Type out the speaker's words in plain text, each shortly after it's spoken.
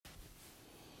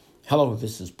Hello,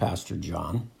 this is Pastor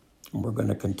John, and we're going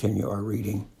to continue our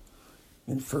reading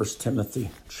in 1 Timothy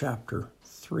chapter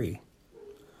 3.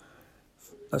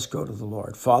 Let's go to the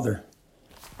Lord. Father,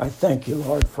 I thank you,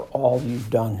 Lord, for all you've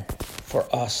done for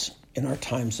us in our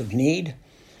times of need,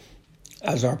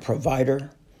 as our provider,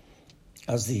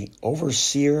 as the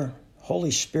overseer,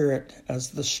 Holy Spirit,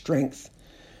 as the strength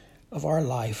of our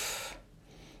life.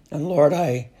 And Lord,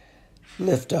 I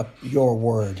lift up your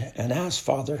word and ask,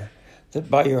 Father, that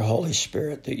by your Holy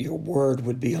Spirit, that your word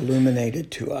would be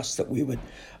illuminated to us, that we would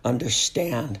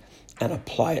understand and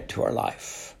apply it to our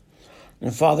life.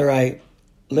 And Father, I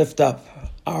lift up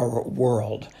our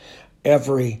world,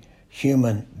 every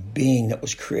human being that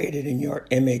was created in your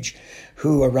image,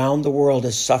 who around the world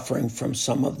is suffering from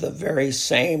some of the very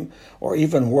same or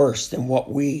even worse than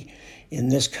what we in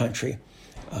this country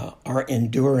are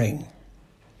enduring.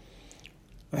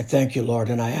 I thank you, Lord,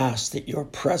 and I ask that your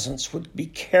presence would be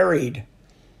carried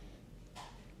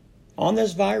on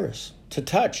this virus, to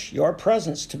touch your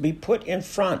presence, to be put in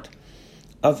front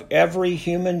of every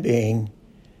human being,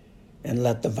 and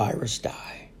let the virus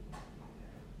die,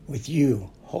 with you,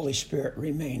 Holy Spirit,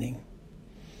 remaining.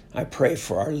 I pray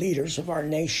for our leaders of our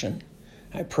nation.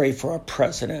 I pray for our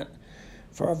president,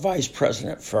 for our vice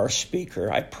president, for our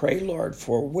speaker. I pray, Lord,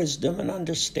 for wisdom and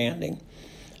understanding.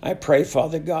 I pray,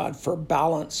 Father God, for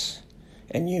balance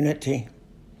and unity.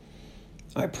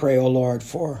 I pray, O Lord,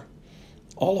 for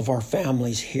all of our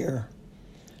families here,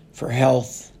 for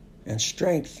health and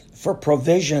strength, for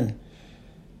provision,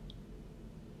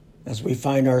 as we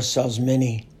find ourselves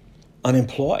many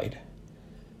unemployed,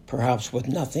 perhaps with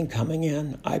nothing coming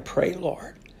in. I pray,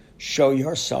 Lord, show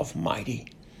yourself mighty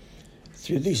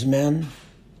through these men,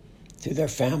 through their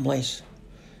families,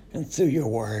 and through your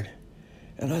word.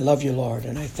 And I love you, Lord,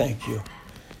 and I thank you.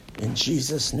 In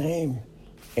Jesus' name,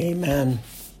 amen.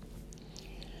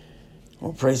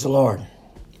 Well, praise the Lord.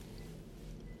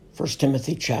 1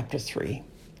 Timothy chapter 3.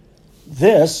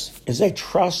 This is a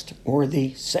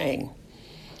trustworthy saying.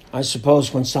 I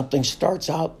suppose when something starts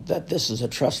out that this is a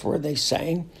trustworthy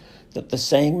saying, that the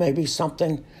saying may be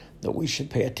something that we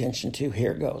should pay attention to.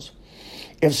 Here goes.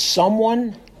 If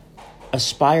someone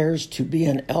aspires to be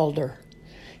an elder,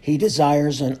 he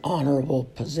desires an honorable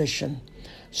position.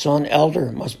 So an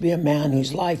elder must be a man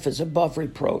whose life is above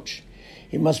reproach.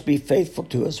 He must be faithful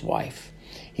to his wife.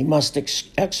 He must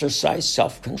exercise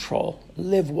self-control,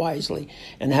 live wisely,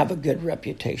 and have a good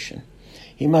reputation.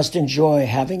 He must enjoy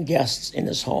having guests in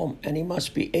his home, and he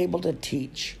must be able to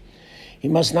teach. He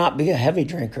must not be a heavy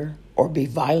drinker or be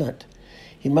violent.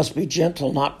 He must be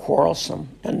gentle, not quarrelsome,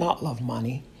 and not love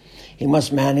money. He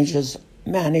must manage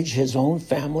his own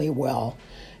family well,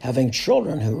 having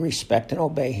children who respect and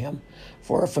obey him.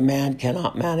 For if a man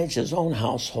cannot manage his own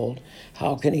household,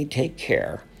 how can he take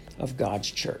care of God's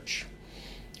church?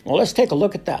 Well, let's take a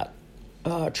look at that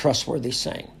trustworthy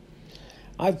saying.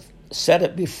 I've said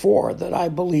it before that I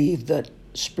believe that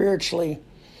spiritually,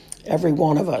 every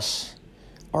one of us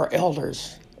are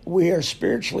elders. We are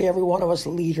spiritually, every one of us,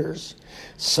 leaders.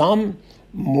 Some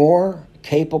more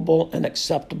capable and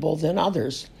acceptable than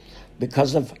others,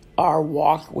 because of our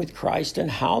walk with Christ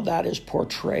and how that is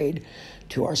portrayed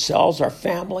to ourselves, our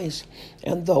families,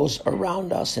 and those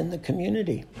around us in the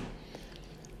community.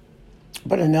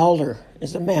 But an elder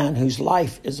is a man whose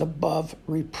life is above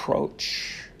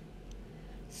reproach,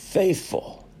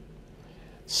 faithful,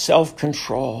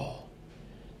 self-control,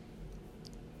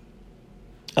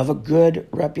 of a good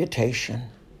reputation,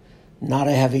 not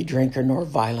a heavy drinker nor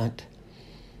violent.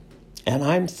 And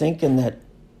I'm thinking that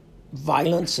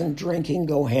violence and drinking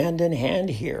go hand in hand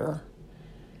here.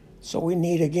 So we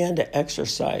need again to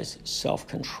exercise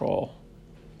self-control.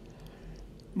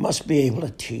 Must be able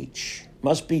to teach.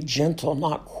 Must be gentle,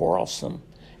 not quarrelsome,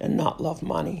 and not love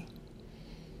money.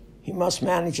 He must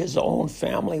manage his own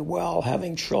family well,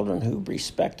 having children who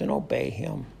respect and obey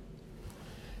him.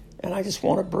 And I just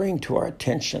want to bring to our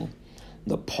attention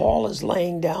that Paul is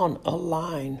laying down a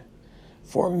line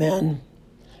for men,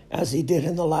 as he did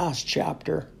in the last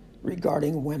chapter,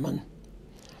 regarding women.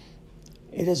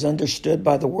 It is understood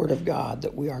by the Word of God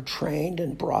that we are trained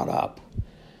and brought up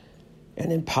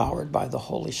and empowered by the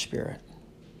Holy Spirit.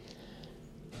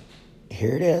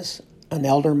 Here it is. An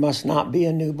elder must not be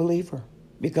a new believer,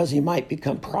 because he might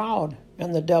become proud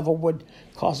and the devil would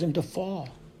cause him to fall.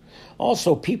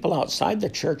 Also, people outside the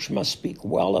church must speak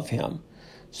well of him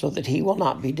so that he will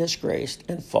not be disgraced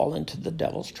and fall into the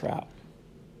devil's trap.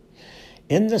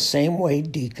 In the same way,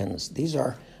 deacons, these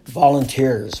are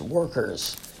volunteers,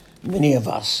 workers, many of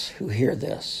us who hear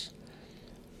this,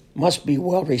 must be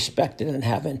well respected and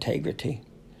have integrity.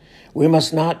 We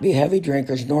must not be heavy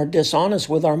drinkers nor dishonest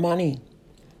with our money.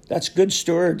 That's good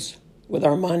stewards with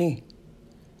our money.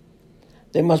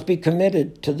 They must be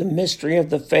committed to the mystery of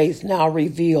the faith now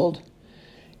revealed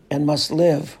and must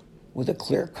live with a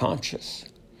clear conscience.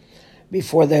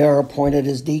 Before they are appointed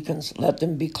as deacons, let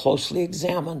them be closely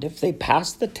examined. If they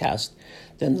pass the test,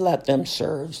 then let them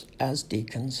serve as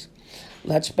deacons.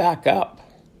 Let's back up.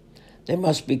 They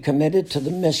must be committed to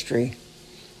the mystery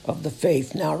of the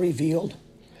faith now revealed.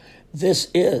 This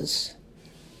is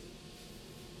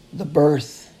the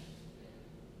birth,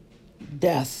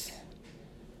 death,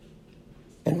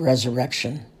 and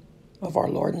resurrection of our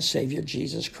Lord and Savior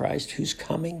Jesus Christ, who's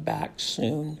coming back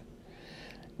soon.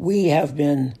 We have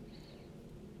been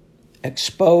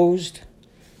exposed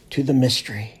to the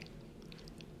mystery.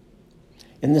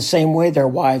 In the same way, their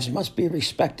wives must be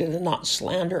respected and not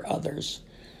slander others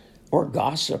or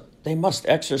gossip. They must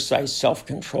exercise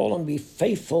self-control and be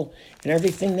faithful in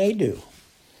everything they do.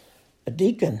 A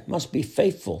deacon must be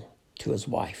faithful to his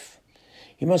wife.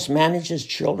 He must manage his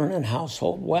children and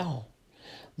household well.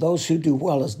 Those who do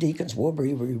well as deacons will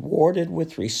be rewarded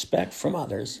with respect from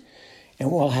others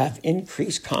and will have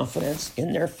increased confidence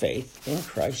in their faith in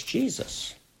Christ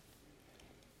Jesus.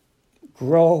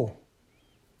 Grow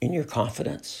in your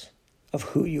confidence of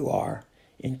who you are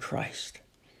in Christ.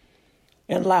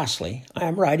 And lastly, I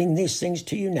am writing these things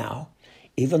to you now,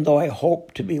 even though I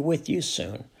hope to be with you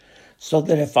soon, so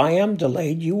that if I am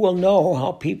delayed, you will know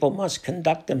how people must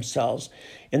conduct themselves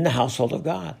in the household of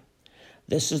God.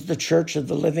 This is the church of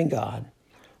the living God,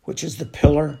 which is the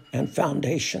pillar and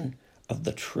foundation of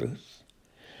the truth.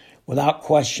 Without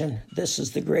question, this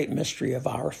is the great mystery of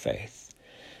our faith.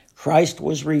 Christ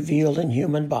was revealed in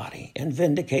human body and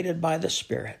vindicated by the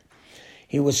Spirit.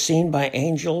 He was seen by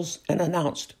angels and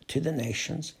announced to the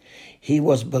nations. He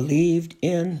was believed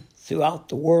in throughout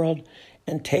the world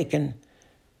and taken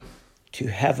to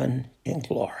heaven in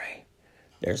glory.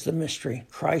 There's the mystery.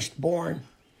 Christ born,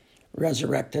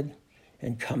 resurrected,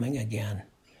 and coming again.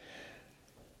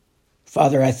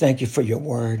 Father, I thank you for your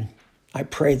word. I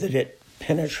pray that it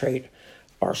penetrate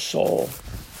our soul,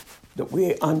 that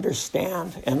we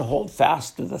understand and hold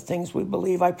fast to the things we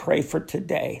believe. I pray for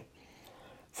today,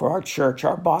 for our church,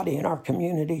 our body, and our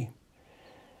community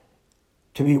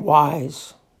to be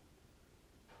wise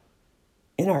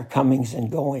in our comings and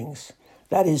goings.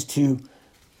 That is to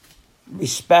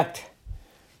respect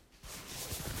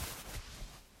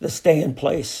the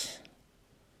stay-in-place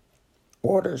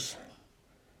orders,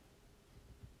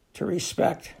 to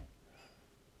respect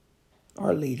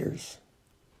our leaders.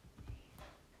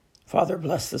 Father,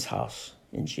 bless this house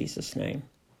in Jesus' name.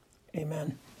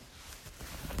 Amen.